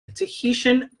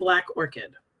Tahitian Black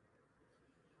Orchid.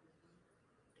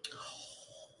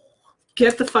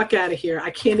 Get the fuck out of here.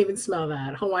 I can't even smell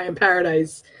that. Hawaiian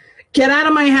Paradise. Get out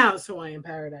of my house, Hawaiian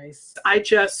Paradise. I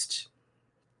just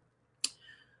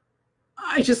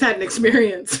had an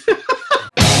experience.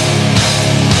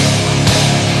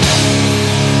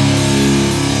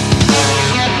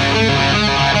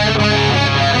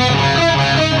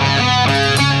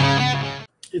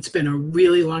 It's been a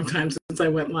really long time since I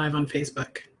went live on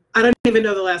Facebook. I don't even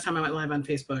know the last time I went live on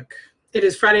Facebook. It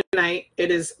is Friday night.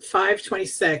 It is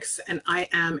 5:26, and I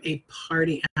am a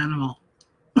party animal.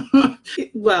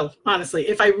 Well, honestly,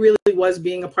 if I really was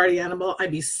being a party animal,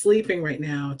 I'd be sleeping right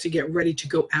now to get ready to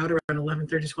go out around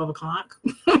 11:30, 12 o'clock.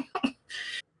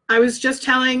 I was just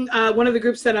telling one of the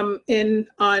groups that I'm in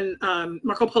on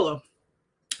Marco Polo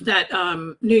that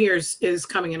New Year's is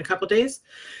coming in a couple of days.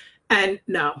 And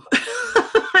no,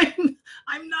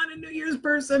 I'm not a New Year's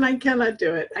person. I cannot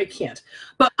do it. I can't.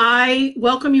 But I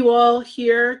welcome you all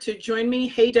here to join me.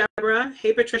 Hey, Deborah.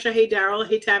 Hey, Patricia. Hey, Daryl.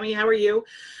 Hey, Tammy. How are you?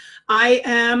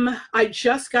 I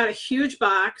just got a huge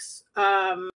box,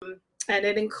 and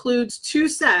it includes 2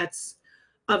 sets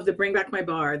of the Bring Back My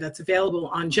Bar that's available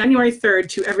on January 3rd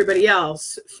to everybody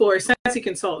else. For Scentsy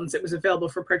Consultants, it was available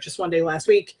for purchase one day last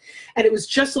week, and it was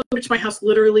just delivered to my house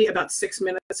literally about 6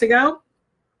 minutes ago.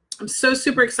 I'm so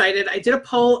super excited. I did a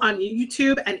poll on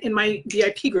YouTube and in my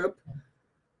VIP group.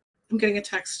 I'm getting a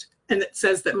text and it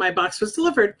says that my box was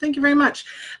delivered. Thank you very much.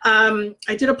 I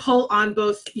did a poll on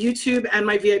both YouTube and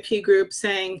my VIP group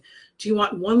saying, do you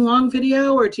want one long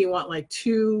video or do you want like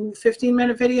 2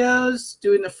 15-minute videos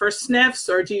doing the first sniffs,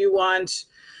 or do you want,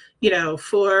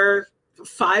 4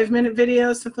 5-minute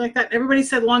videos, something like that? Everybody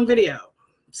said long video.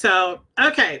 So,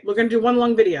 okay, we're going to do one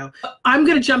long video. I'm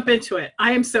going to jump into it.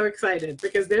 I am so excited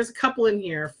because there's a couple in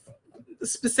here.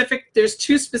 There's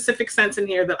 2 specific scents in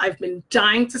here that I've been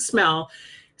dying to smell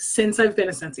since I've been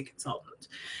a Scentsy consultant.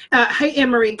 Hey,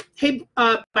 Anne-Marie. Hey,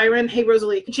 Byron. Hey,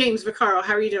 Rosalie. James Vaccaro,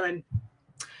 how are you doing?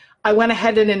 I went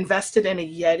ahead and invested in a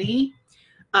Yeti,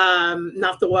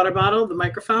 not the water bottle, the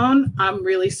microphone. I'm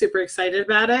really super excited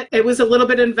about it. It was a little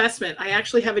bit of investment. I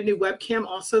actually have a new webcam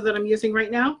also that I'm using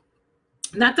right now.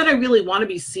 Not that I really want to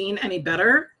be seen any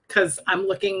better because I'm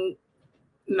looking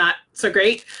not so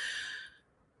great.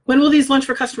 When will these launch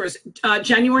for customers?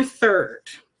 January 3rd.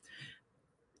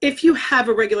 If you have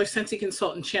a regular Scentsy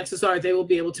consultant, chances are they will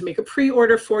be able to make a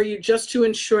pre-order for you just to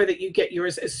ensure that you get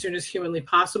yours as soon as humanly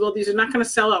possible. These are not going to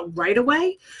sell out right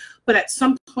away, but at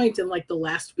some point in like the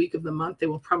last week of the month, they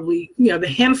will probably, the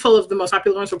handful of the most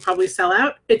popular ones will probably sell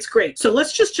out. It's great. So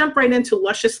let's just jump right into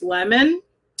Luscious Lemon.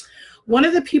 One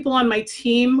of the people on my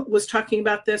team was talking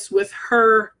about this with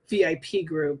her VIP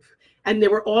group, and they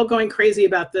were all going crazy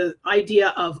about the idea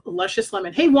of Luscious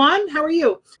Lemon. Hey, Juan, how are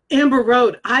you? Amber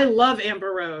Road. I love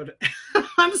Amber Road.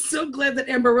 I'm so glad that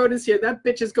Amber Road is here. That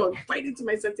bitch is going right into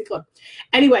my Scentsy club.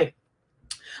 Anyway,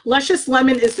 Luscious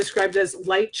Lemon is described as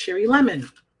light cherry lemon.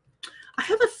 I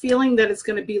have a feeling that it's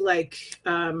going to be like,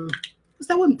 was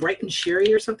that one Bright and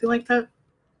Cherry or something like that?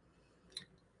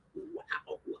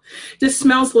 This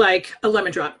smells like a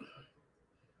lemon drop.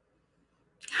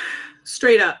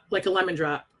 Straight up, like a lemon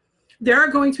drop. There are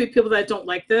going to be people that don't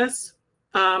like this.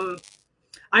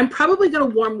 I'm probably going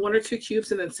to warm 1 or 2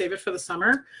 cubes and then save it for the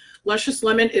summer. Luscious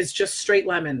Lemon is just straight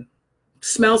lemon.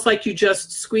 Smells like you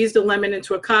just squeezed a lemon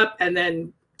into a cup and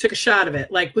then took a shot of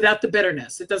it, like without the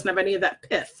bitterness. It doesn't have any of that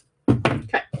pith.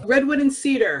 Okay. Redwood and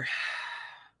Cedar.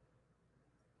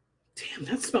 Damn,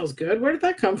 that smells good. Where did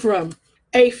that come from?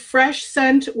 A fresh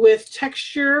scent with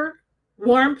texture,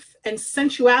 warmth, and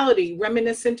sensuality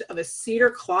reminiscent of a cedar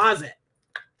closet.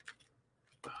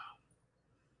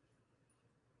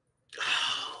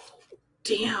 Oh,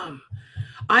 damn.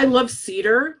 I love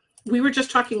cedar. We were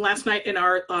just talking last night in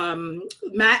our,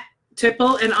 Matt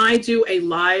Tipple and I do a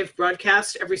live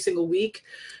broadcast every single week.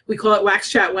 We call it Wax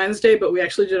Chat Wednesday, but we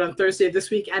actually did it on Thursday this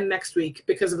week and next week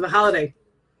because of the holiday.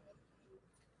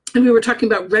 And we were talking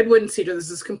about redwood and cedar.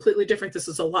 This is completely different. This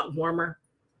is a lot warmer.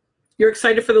 You're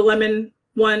excited for the lemon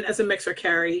one as a mixer,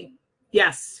 Carrie?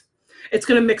 Yes. It's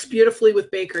going to mix beautifully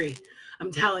with bakery. I'm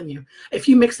telling you. If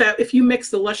you mix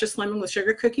the Luscious Lemon with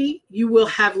sugar cookie, you will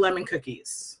have lemon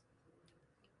cookies.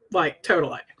 Like,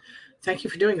 totally. Thank you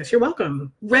for doing this. You're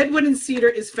welcome. Redwood and cedar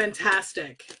is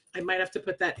fantastic. I might have to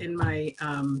put that in my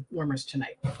warmers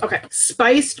tonight. Okay.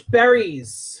 Spiced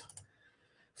berries.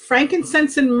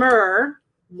 Frankincense and myrrh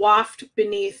waft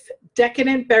beneath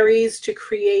decadent berries to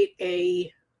create a,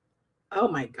 oh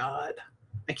my God,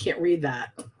 I can't read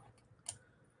that.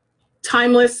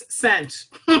 Timeless scent.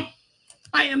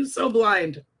 I am so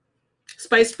blind.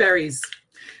 Spiced berries.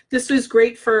 This is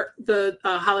great for the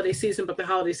holiday season, but the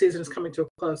holiday season is coming to a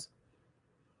close.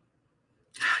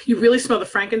 You really smell the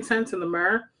frankincense and the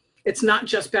myrrh. It's not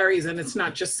just berries and it's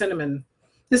not just cinnamon.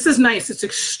 This is nice. It's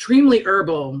extremely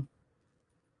herbal.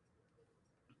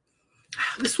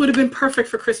 This would have been perfect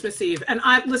for Christmas Eve. And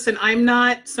listen, I'm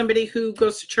not somebody who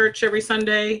goes to church every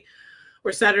Sunday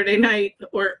or Saturday night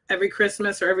or every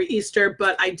Christmas or every Easter,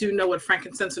 but I do know what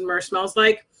frankincense and myrrh smells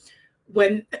like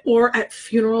or at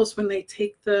funerals when they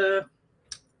take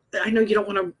I know you don't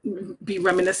want to be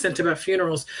reminiscent about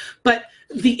funerals, but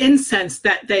the incense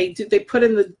that they put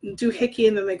in the doohickey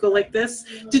and then they go like this.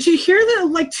 Did you hear that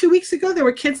like 2 weeks ago, there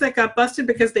were kids that got busted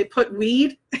because they put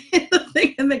weed in the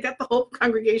thing and they got the whole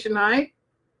congregation high?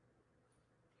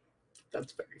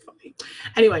 That's very funny.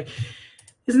 Anyway,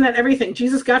 isn't that everything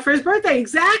Jesus got for his birthday?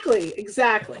 Exactly.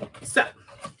 So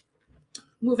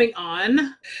moving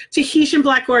on, Tahitian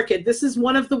Black Orchid. This is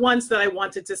one of the ones that I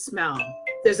wanted to smell.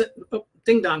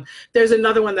 Ding dong. There's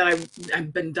another one that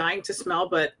I've been dying to smell,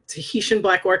 but Tahitian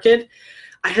Black Orchid.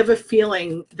 I have a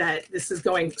feeling that this is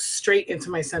going straight into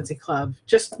my Scentsy Club.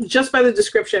 Just by the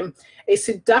description, a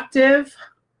seductive,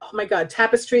 oh my God,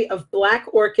 tapestry of black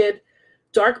orchid,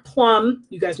 dark plum.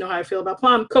 You guys know how I feel about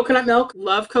plum. Coconut milk.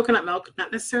 Love coconut milk.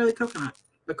 Not necessarily coconut,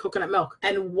 but coconut milk.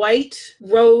 And white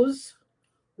rose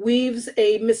weaves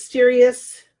a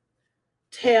mysterious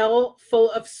tale full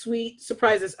of sweet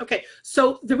surprises. Okay,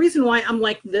 so the reason why I'm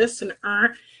like this and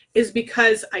is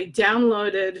because I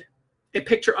downloaded a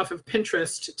picture off of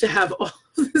Pinterest to have all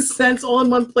of the scents all in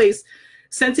one place.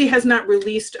 Scentsy has not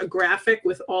released a graphic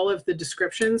with all of the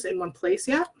descriptions in one place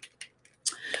yet.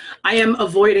 I am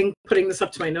avoiding putting this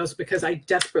up to my nose because I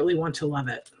desperately want to love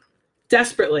it.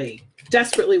 Desperately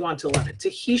want to love it.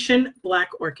 Tahitian Black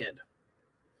Orchid.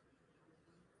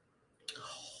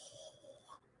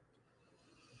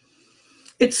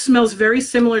 It smells very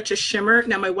similar to Shimmer.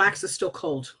 Now my wax is still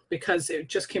cold because it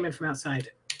just came in from outside.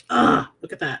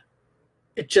 Look at that.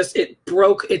 It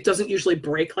broke. It doesn't usually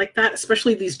break like that,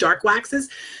 especially these dark waxes.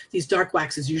 These dark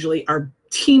waxes usually are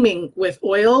teeming with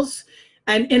oils.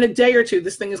 And in a day or two,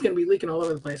 this thing is going to be leaking all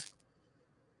over the place.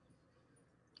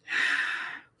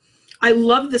 I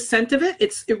love the scent of it.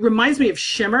 It reminds me of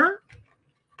Shimmer,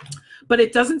 but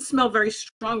it doesn't smell very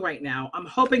strong right now. I'm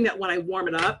hoping that when I warm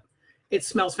it up, it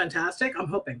smells fantastic. I'm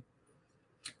hoping.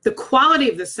 The quality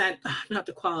of the scent, not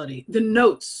the quality, the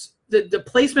notes, the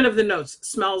placement of the notes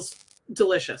smells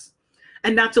delicious.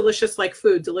 And not delicious like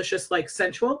food, delicious like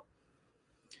sensual.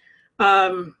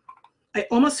 I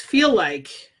almost feel like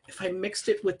if I mixed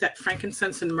it with that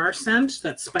frankincense and myrrh scent,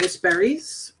 that spice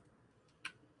berries.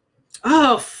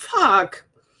 Oh, fuck.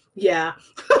 Yeah.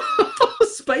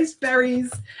 Spice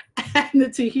berries and the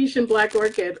Tahitian Black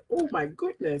Orchid. Oh, my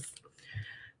goodness.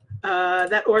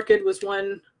 That orchid was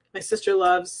one my sister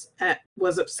loves,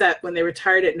 was upset when they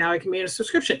retired it. Now I can be in a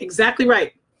subscription. Exactly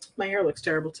right. My hair looks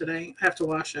terrible today. I have to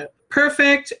wash it.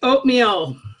 Perfect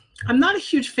Oatmeal. I'm not a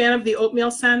huge fan of the oatmeal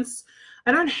scents.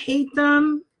 I don't hate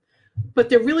them, but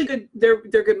they're really good. They're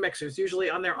good mixers. Usually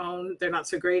on their own, they're not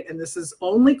so great. And this is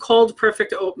only called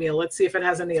Perfect Oatmeal. Let's see if it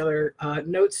has any other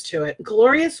notes to it.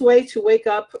 Glorious way to wake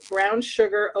up, brown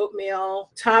sugar oatmeal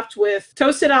topped with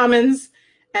toasted almonds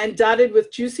and dotted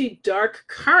with juicy dark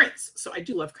currants. So I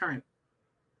do love currant.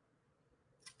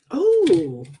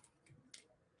 Oh,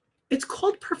 it's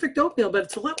called Perfect Oatmeal, but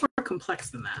it's a lot more complex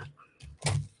than that.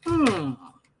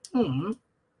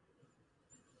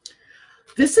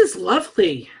 This is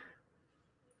lovely.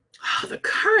 Oh, the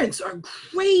currants are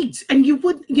great. And you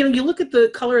look at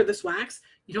the color of this wax,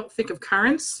 you don't think of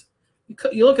currants.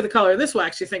 You look at the color of this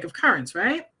wax, you think of currants,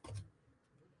 right?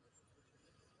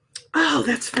 Oh,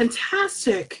 that's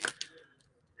fantastic.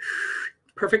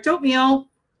 Perfect Oatmeal.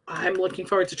 I'm looking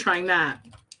forward to trying that.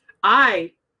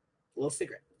 Little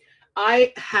secret.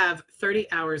 I have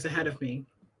 30 hours ahead of me,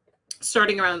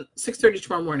 starting around 6:30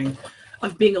 tomorrow morning,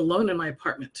 of being alone in my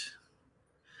apartment.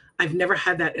 I've never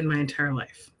had that in my entire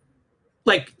life.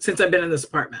 Like, since I've been in this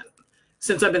apartment,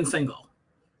 since I've been single,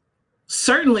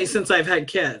 certainly since I've had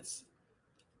kids.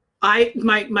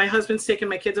 My husband's taken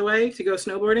my kids away to go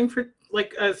snowboarding for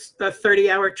like a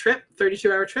 30-hour trip,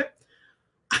 32-hour trip.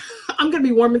 I'm going to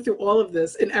be warming through all of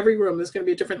this. In every room, there's going to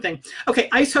be a different thing. Okay,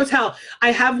 Ice Hotel.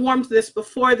 I have warmed this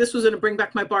before. This was going to bring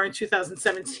back my bar in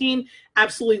 2017.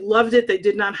 Absolutely loved it. They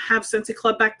did not have Scentsy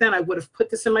Club back then. I would have put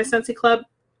this in my Scentsy Club.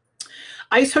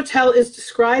 Ice Hotel is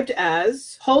described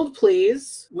as, hold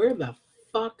please, where the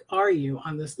fuck are you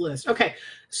on this list? Okay,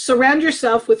 surround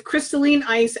yourself with crystalline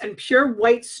ice and pure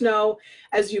white snow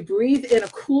as you breathe in a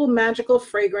cool, magical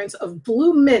fragrance of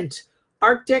blue mint,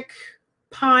 Arctic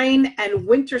pine, and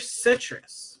winter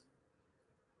citrus.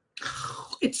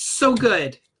 It's so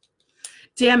good.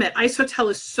 Damn it. Ice Hotel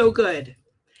is so good.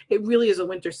 It really is a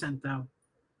winter scent, though.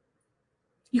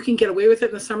 You can get away with it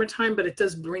in the summertime, but it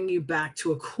does bring you back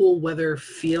to a cool weather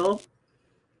feel.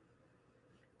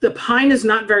 The pine is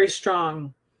not very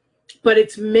strong, but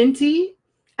it's minty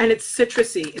and it's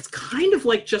citrusy. It's kind of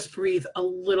like Just Breathe a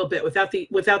little bit without the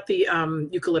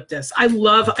eucalyptus. I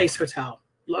love Ice Hotel.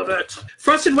 Love it.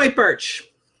 Frosted White Birch.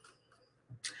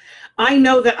 I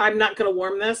know that I'm not going to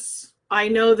warm this. I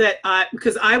know that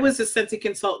because I was a Scentsy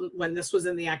consultant when this was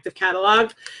in the active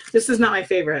catalog. This is not my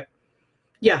favorite.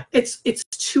 Yeah, it's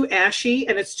too ashy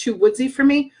and it's too woodsy for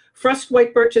me. Frosted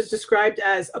White Birch is described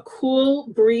as a cool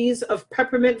breeze of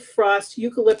peppermint, frost,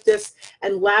 eucalyptus,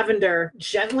 and lavender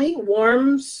gently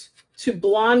warms to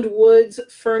blonde woods,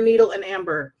 fir needle, and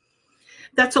amber.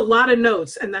 That's a lot of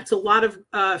notes, and that's a lot of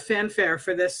fanfare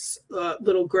for this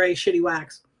little gray shitty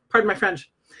wax. Pardon my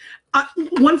French.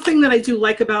 One thing that I do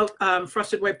like about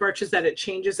Frosted White Birch is that it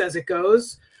changes as it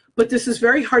goes, but this is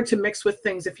very hard to mix with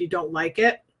things if you don't like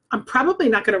it. I'm probably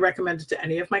not going to recommend it to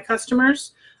any of my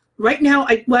customers. Right now,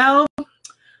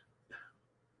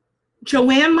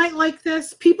 Joanne might like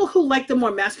this. People who like the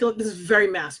more masculine, this is very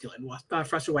masculine,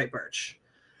 Frosted White Birch.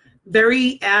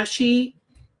 Very ashy,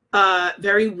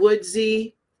 very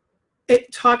woodsy.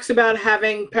 It talks about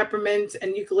having peppermint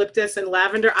and eucalyptus and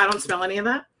lavender. I don't smell any of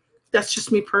that. That's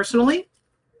just me personally.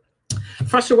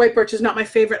 Frosted White Birch is not my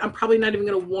favorite. I'm probably not even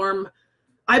going to warm.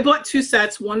 I bought 2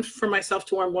 sets, one for myself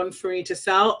to warm, one for me to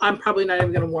sell. I'm probably not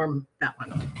even going to warm that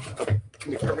one. To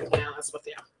be perfectly honest with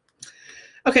you.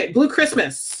 Okay, Blue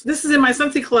Christmas. This is in my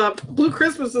Scentsy Club. Blue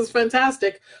Christmas is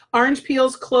fantastic. Orange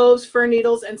peels, cloves, fir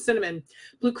needles, and cinnamon.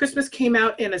 Blue Christmas came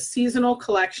out in a seasonal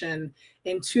collection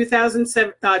in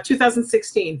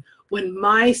 2016 when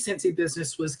my Scentsy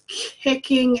business was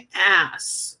kicking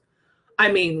ass. I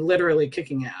mean, literally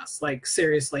kicking ass, like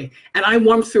seriously. And I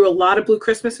warmed through a lot of Blue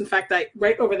Christmas. In fact,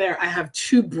 right over there, I have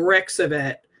 2 bricks of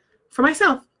it for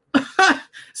myself.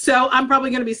 So I'm probably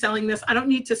going to be selling this. I don't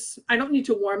need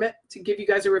to warm it to give you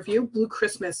guys a review. Blue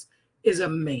Christmas is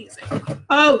amazing.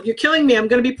 Oh, you're killing me. I'm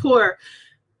going to be poor.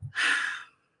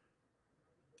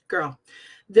 Girl,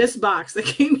 this box that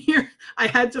came here, I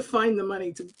had to find the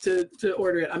money to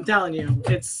order it. I'm telling you,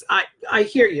 I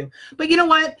hear you. But you know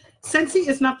what? Scentsy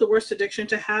is not the worst addiction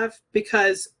to have,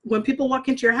 because when people walk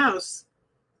into your house,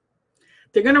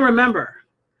 they're going to remember.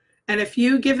 And if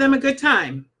you give them a good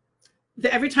time,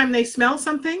 every time they smell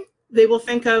something, they will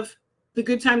think of the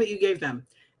good time that you gave them.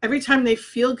 Every time they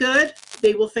feel good,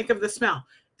 they will think of the smell.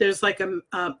 There's like a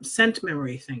scent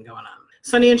memory thing going on.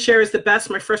 Sonny and Cher is the best.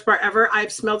 My first bar ever.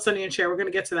 I've smelled Sonny and Cher. We're going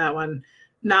to get to that one.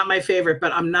 Not my favorite,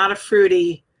 but I'm not a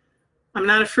fruity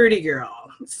girl.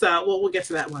 So we'll get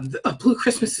to that one. Blue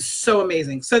Christmas is so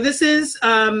amazing. So this is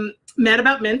Mad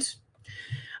About Mint.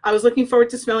 I was looking forward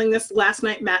to smelling this. Last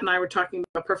night, Matt and I were talking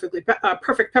about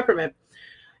perfect peppermint.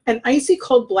 An icy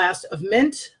cold blast of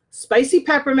mint, spicy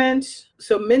peppermint.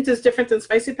 So mint is different than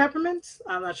spicy peppermint?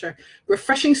 I'm not sure.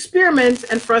 Refreshing spearmint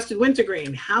and frosted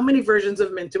wintergreen. How many versions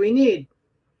of mint do we need?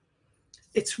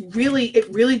 It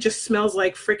really just smells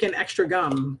like freaking extra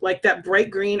gum, like that bright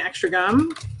green extra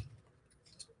gum.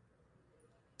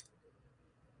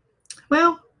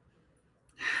 Well,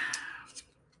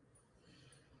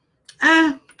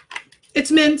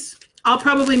 it's mint. I'll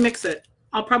probably mix it.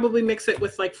 I'll probably mix it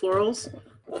with like florals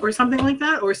or something like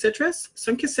that, or citrus.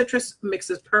 Sunkissed citrus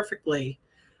mixes perfectly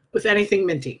with anything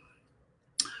minty.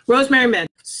 Rosemary mint.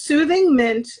 Soothing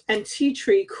mint and tea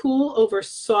tree cool over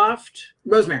soft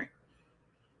rosemary.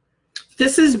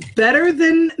 This is better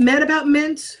than Mad About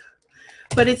Mint,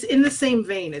 but it's in the same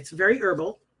vein. It's very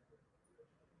herbal.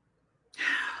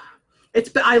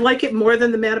 I like it more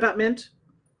than the Mad About Mint,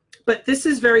 but this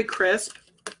is very crisp.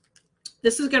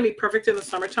 This is going to be perfect in the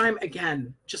summertime.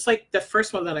 Again, just like the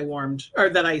first one that I warmed, or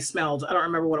that I smelled. I don't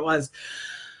remember what it was.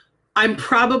 I'm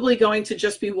probably going to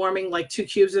just be warming like 2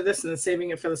 cubes of this and then saving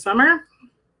it for the summer,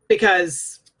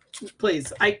 because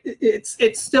please,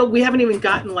 it's still, we haven't even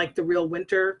gotten like the real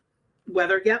winter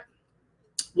weather yet.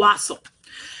 Wassail.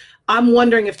 I'm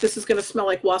wondering if this is going to smell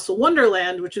like Wassail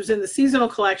Wonderland, which was in the seasonal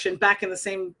collection back in the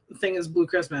same thing as Blue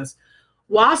Christmas.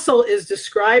 Wassail is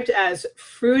described as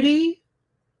fruity,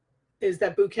 is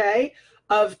that bouquet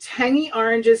of tangy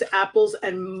oranges, apples,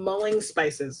 and mulling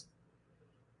spices.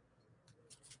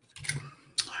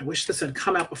 I wish this had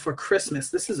come out before Christmas.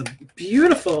 This is a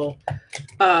beautiful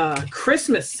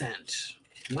Christmas scent.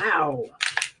 Wow.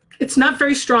 It's not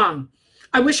very strong.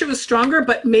 I wish it was stronger,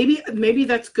 but maybe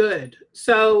that's good.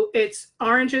 So it's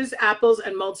oranges, apples,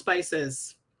 and mulled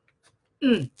spices.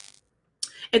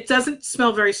 It doesn't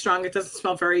smell very strong. It doesn't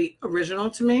smell very original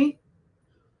to me.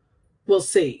 We'll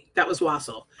see. That was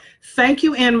Wassel. Thank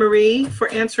you, Anne Marie, for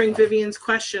answering Vivian's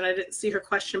question. I didn't see her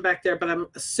question back there, but I'm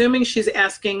assuming she's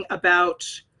asking about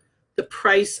the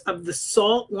price of the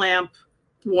salt lamp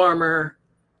warmer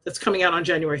that's coming out on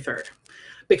January 3rd,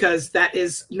 because that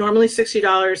is normally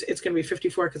 $60. It's going to be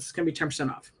 $54 because it's going to be 10%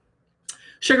 off.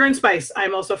 Sugar and spice.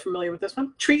 I'm also familiar with this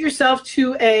one. Treat yourself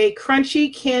to a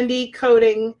crunchy candy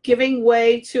coating, giving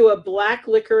way to a black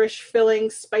licorice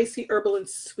filling, spicy, herbal, and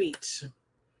sweet.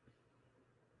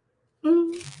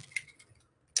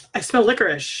 I smell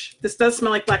licorice. This does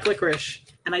smell like black licorice,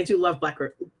 and I do love black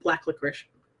licorice.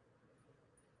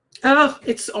 Oh,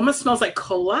 it almost smells like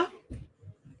cola.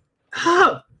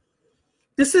 Oh,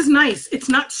 this is nice. It's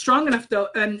not strong enough though,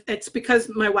 and it's because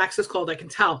my wax is cold. I can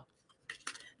tell.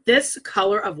 This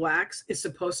color of wax is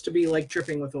supposed to be like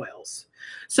dripping with oils.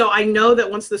 So I know that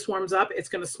once this warms up, it's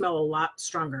going to smell a lot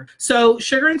stronger. So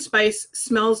sugar and spice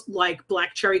smells like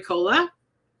black cherry cola,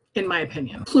 in my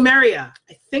opinion. Plumeria.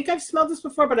 I think I've smelled this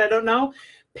before, but I don't know.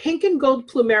 Pink and gold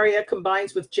plumeria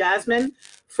combines with jasmine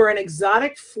for an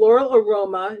exotic floral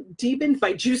aroma deepened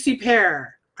by juicy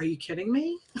pear. Are you kidding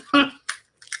me?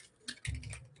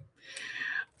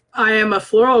 I am a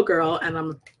floral girl,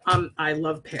 and I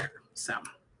love pear. So.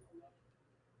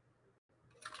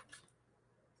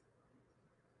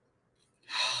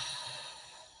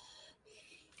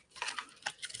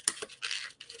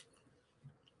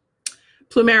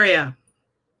 Plumeria.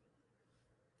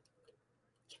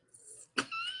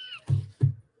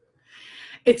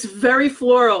 It's very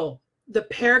floral. The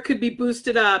pear could be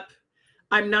boosted up.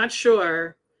 I'm not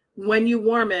sure. When you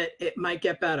warm it, it might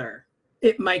get better.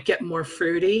 It might get more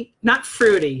fruity. Not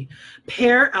fruity.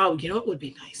 Pear, oh, you know what would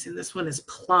be nice? And this one is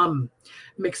plum.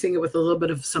 Mixing it with a little bit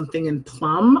of something in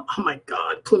plum. Oh my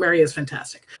God, plumeria is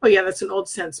fantastic. Oh yeah, that's an old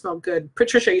scent, smelled good.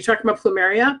 Patricia, are you talking about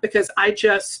plumeria? Because I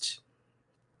just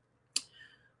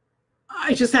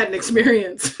had an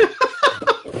experience.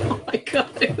 Oh my God,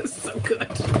 it was so good.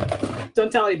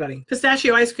 Don't tell anybody.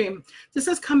 Pistachio ice cream. This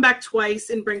has come back twice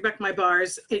in Bring Back My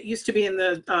Bars. It used to be in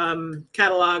the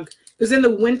catalog. It was in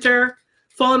the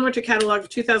fall and winter catalog of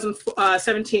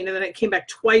 2017, and then it came back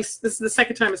twice. This is the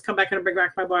second time it's come back in Bring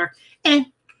Back My Bar.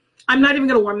 I'm not even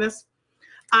going to warm this.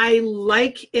 I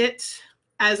like it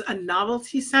as a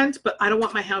novelty scent, but I don't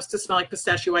want my house to smell like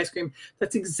pistachio ice cream.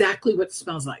 That's exactly what it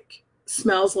smells like.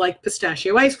 Smells like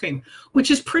pistachio ice cream,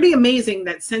 which is pretty amazing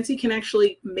that Scentsy can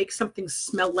actually make something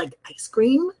smell like ice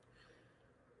cream.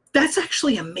 That's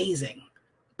actually amazing,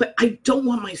 but I don't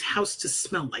want my house to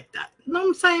smell like that. You know what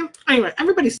I'm saying? Anyway,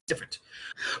 everybody's different.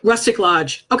 Rustic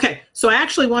Lodge. Okay, so I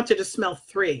actually wanted to smell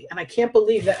 3, and I can't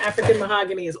believe that African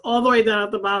Mahogany is all the way down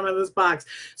at the bottom of this box.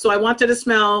 So I wanted to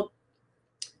smell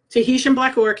Tahitian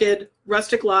Black Orchid,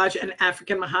 Rustic Lodge, and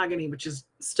African Mahogany, which is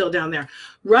still down there.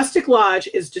 Rustic Lodge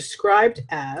is described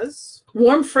as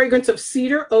warm fragrance of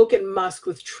cedar, oak, and musk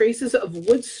with traces of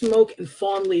wood smoke and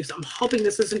fallen leaves. I'm hoping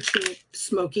this isn't too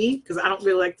smoky because I don't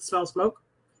really like the smell of smoke.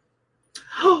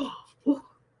 Oh,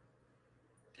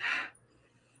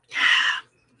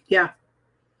 yeah.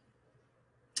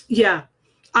 Yeah.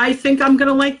 I think I'm going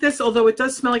to like this, although it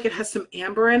does smell like it has some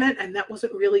amber in it, and that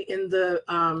wasn't really in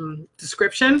the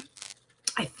description.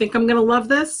 I think I'm going to love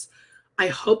this. I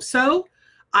hope so.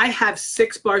 I have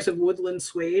 6 bars of woodland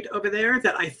suede over there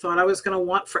that I thought I was going to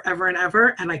want forever and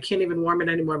ever, and I can't even warm it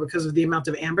anymore because of the amount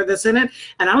of amber that's in it.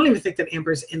 And I don't even think that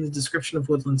amber is in the description of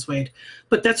woodland suede,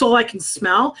 but that's all I can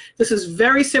smell. This is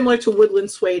very similar to woodland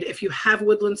suede. If you have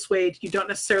woodland suede, you don't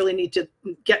necessarily need to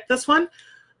get this one.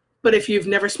 But if you've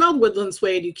never smelled woodland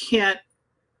suede, you can't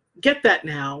get that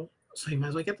now. So you might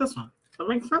as well get this one. That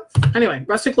makes sense? Anyway,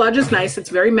 Rustic Lodge is nice. It's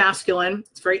very masculine.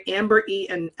 It's very amber-y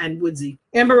and woodsy.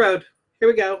 Amber Road. Here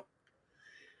we go.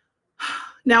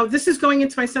 Now, this is going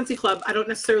into my Scentsy Club. I don't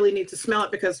necessarily need to smell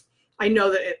it because I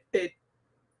know that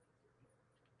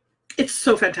it's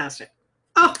so fantastic.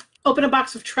 Oh, open a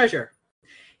box of treasure.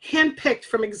 Handpicked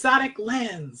from exotic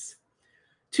lands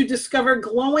to discover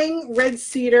glowing red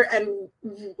cedar and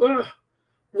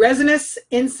resinous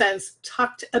incense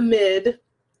tucked amid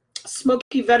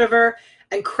smoky vetiver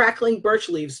and crackling birch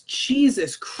leaves.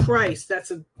 Jesus Christ,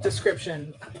 that's a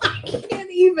description. I can't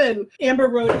even. Amber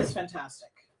Road is fantastic.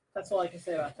 That's all I can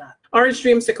say about that. Orange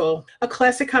Dreamsicle, a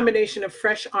classic combination of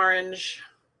fresh orange,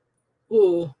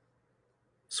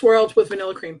 swirled with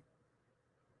vanilla cream.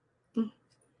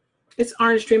 It's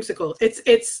Orange Dreamsicle.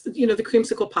 It's you know, the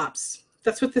creamsicle pops.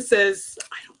 That's what this is.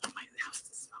 I don't want my house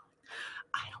to smell.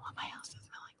 I don't want my house to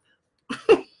smell like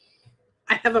this.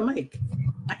 I have a mic.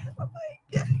 I have a mic.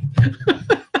 Yeah. But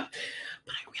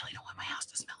I really don't want my house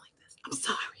to smell like this. I'm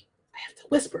sorry. I have to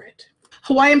whisper it.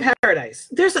 Hawaiian Paradise.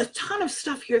 There's a ton of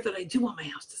stuff here that I do want my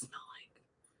house to smell like.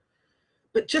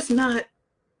 but just not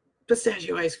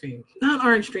pistachio ice cream, not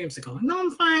orange dreamsicle. No,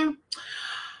 I'm fine.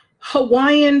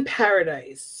 Hawaiian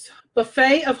Paradise.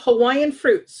 Buffet of Hawaiian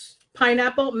fruits.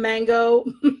 Pineapple, mango,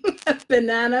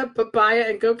 banana, papaya,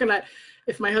 and coconut.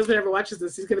 If my husband ever watches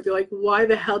this, he's going to be like, why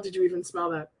the hell did you even smell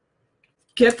that?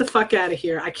 Get the fuck out of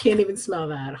here. I can't even smell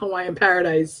that. Hawaiian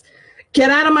Paradise. Get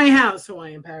out of my house,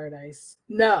 Hawaiian Paradise.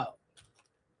 No.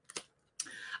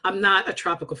 I'm not a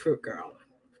tropical fruit girl.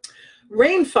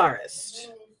 Rainforest.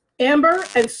 Amber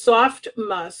and soft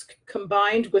musk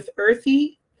combined with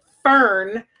earthy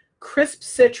fern, crisp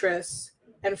citrus,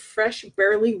 and fresh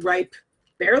barely ripe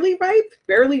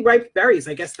berries.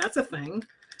 I guess that's a thing.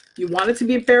 You want it to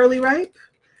be barely ripe?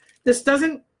 This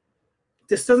doesn't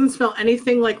smell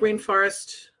anything like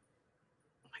rainforest.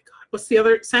 Oh my God. What's the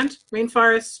other scent?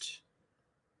 Rainforest.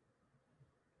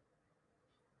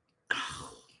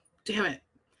 Oh, damn it.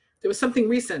 There was something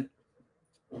recent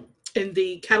in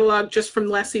the catalog just from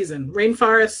last season.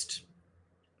 Rainforest.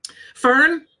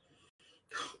 Fern.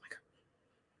 Oh my God.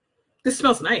 This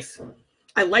smells nice.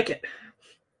 I like it.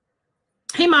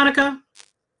 Hey, Monica.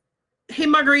 Hey,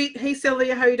 Marguerite. Hey,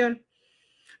 Sylvia. How you doing?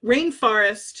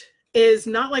 Rainforest is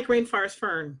not like rainforest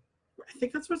fern. I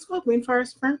think that's what it's called.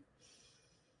 Rainforest fern.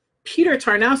 Peter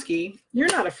Tarnowski, you're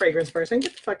not a fragrance person.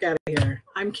 Get the fuck out of here.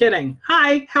 I'm kidding.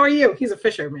 Hi, how are you? He's a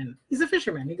fisherman. He's a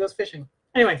fisherman. He goes fishing.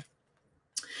 Anyway,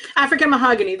 African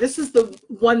Mahogany. This is the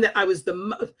one that I was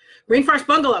the Rainforest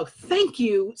Bungalow. Thank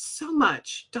you so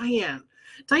much, Diane.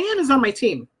 Diane is on my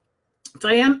team.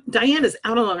 Diane is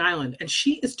out on Long Island, and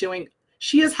she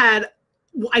has had,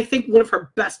 I think, one of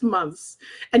her best months.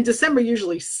 And December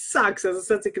usually sucks as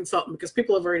a Scentsy consultant because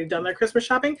people have already done their Christmas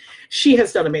shopping. She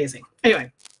has done amazing. Anyway,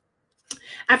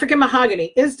 African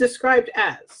Mahogany is described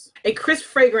as a crisp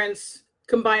fragrance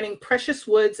combining precious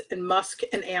woods and musk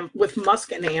and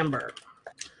amber.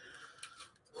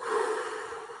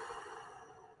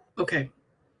 Okay.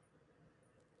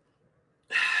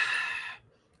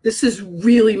 This is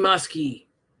really musky.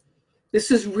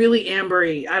 This is really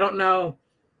ambery. I don't know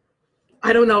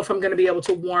if I'm going to be able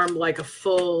to warm like a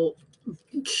full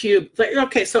cube. Like,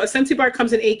 okay, so a Scentsy bar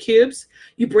comes in 8 cubes.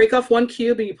 You break off 1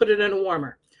 cube and you put it in a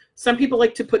warmer. Some people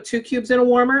like to put 2 cubes in a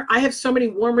warmer. I have so many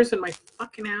warmers in my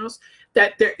fucking house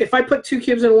that if I put 2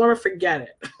 cubes in a warmer, forget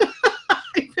it.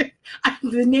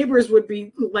 The neighbors would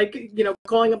be like, you know,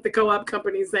 calling up the co-op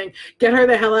company saying, get her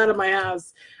the hell out of my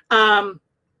house.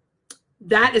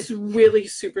 That is really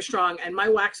super strong. And my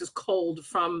wax is cold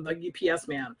from the UPS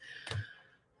man.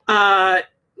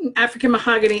 African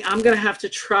Mahogany, I'm going to have to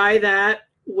try that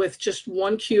with just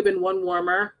 1 cube and 1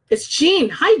 warmer. It's Jean.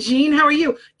 Hi, Jean. How are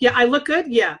you? Yeah, I look good.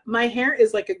 Yeah, my hair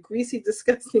is like a greasy,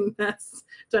 disgusting mess.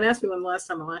 Don't ask me when the last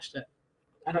time I washed it.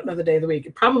 I don't know the day of the week.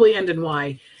 It probably ended in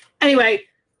Y. Anyway,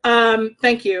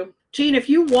 thank you. Jean, if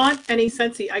you want any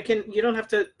Scentsy, you don't have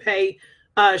to pay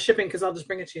shipping because I'll just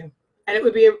bring it to you. And it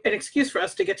would be an excuse for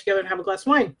us to get together and have a glass of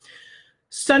wine.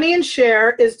 Sonny and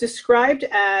Cher is described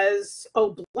as,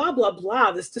 oh, blah, blah,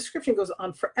 blah. This description goes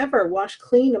on forever. Wash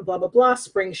clean and blah, blah, blah.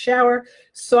 Spring shower,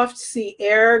 soft sea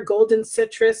air, golden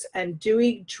citrus, and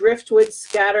dewy driftwood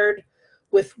scattered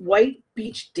with white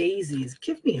beach daisies.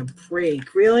 Give me a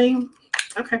break. Really?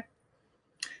 Okay.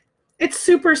 It's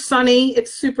super sunny.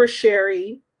 It's super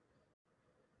Cher-y.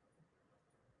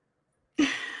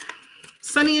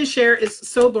 Sonny and Cher is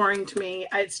so boring to me.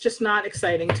 It's just not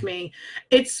exciting to me.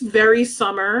 It's very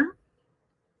summer.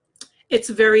 It's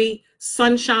very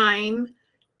sunshine.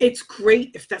 It's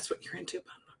great if that's what you're into,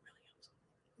 but I'm not really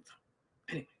into.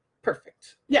 Anyway,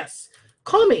 perfect. Yes,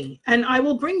 call me and I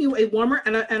will bring you a warmer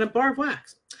and a bar of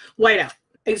wax. Whiteout.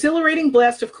 Exhilarating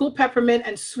blast of cool peppermint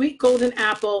and sweet golden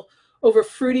apple over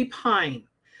fruity pine.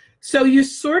 So you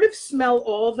sort of smell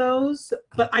all those,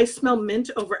 but I smell mint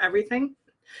over everything.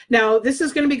 Now, this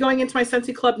is going to be going into my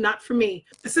Scentsy Club, not for me.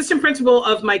 Assistant principal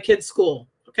of my kid's school,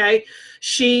 okay?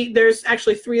 There's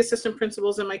actually 3 assistant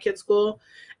principals in my kid's school,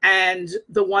 and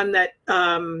the one that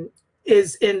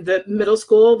is in the middle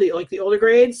school, the older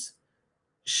grades,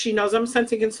 she knows I'm a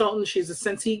Scentsy consultant. She's a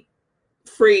Scentsy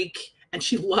freak, and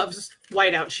she loves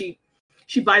whiteout.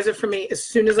 She buys it for me as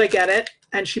soon as I get it,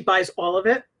 and she buys all of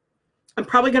it. I'm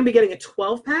probably going to be getting a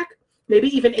 12-pack,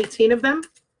 maybe even 18 of them.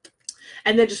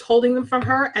 And then just holding them from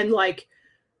her and like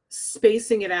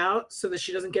spacing it out so that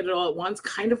she doesn't get it all at once,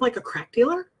 kind of like a crack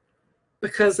dealer,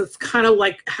 because it's kind of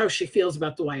like how she feels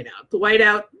about the whiteout. The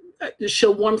whiteout,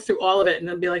 she'll warm through all of it and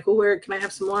then be like, well, where can I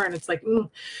have some more? And it's like,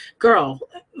 girl,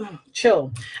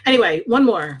 chill. Anyway, one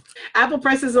more. Apple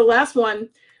Press is the last one.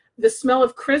 The smell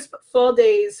of crisp fall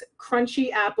days,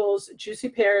 crunchy apples, juicy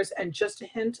pears, and just a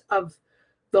hint of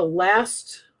the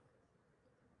last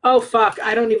Oh, fuck.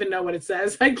 I don't even know what it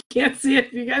says. I can't see it.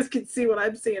 If you guys can see what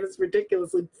I'm seeing, it's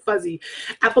ridiculously fuzzy.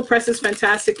 Apple press is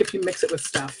fantastic if you mix it with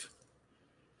stuff.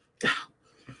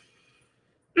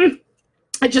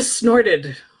 I just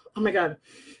snorted. Oh, my God.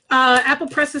 Apple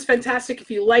press is fantastic. If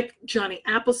you like Johnny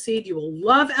Appleseed, you will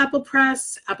love Apple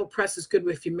press. Apple press is good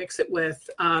if you mix it with,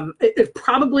 it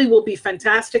probably will be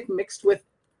fantastic mixed with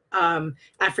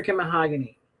African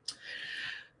mahogany.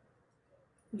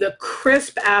 The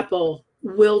crisp apple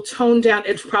will tone down.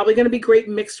 It's probably going to be great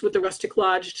mixed with the Rustic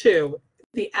Lodge too.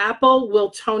 The apple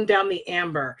will tone down the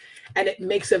amber, and it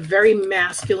makes a very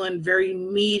masculine, very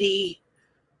meaty,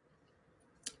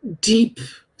 deep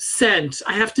scent.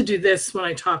 I have to do this when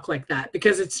I talk like that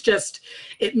because it's just,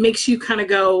 it makes you kind of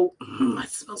go, it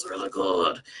smells really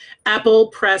good. Apple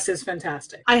press is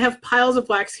fantastic. I have piles of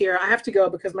wax here. I have to go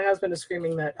because my husband is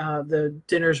screaming that the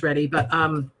dinner's ready, but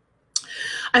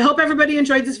I hope everybody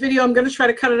enjoyed this video. I'm going to try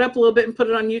to cut it up a little bit and put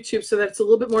it on YouTube so that it's a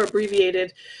little bit more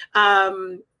abbreviated.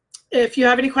 If you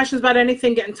have any questions about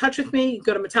anything, get in touch with me.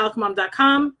 Go to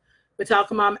MetallicaMom.com,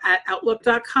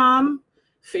 MetallicaMom@outlook.com,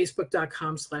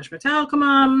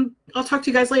 Facebook.com/MetallicaMom. I'll talk to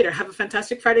you guys later. Have a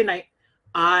fantastic Friday night.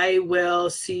 I will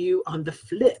see you on the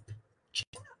flip.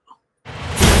 Ciao.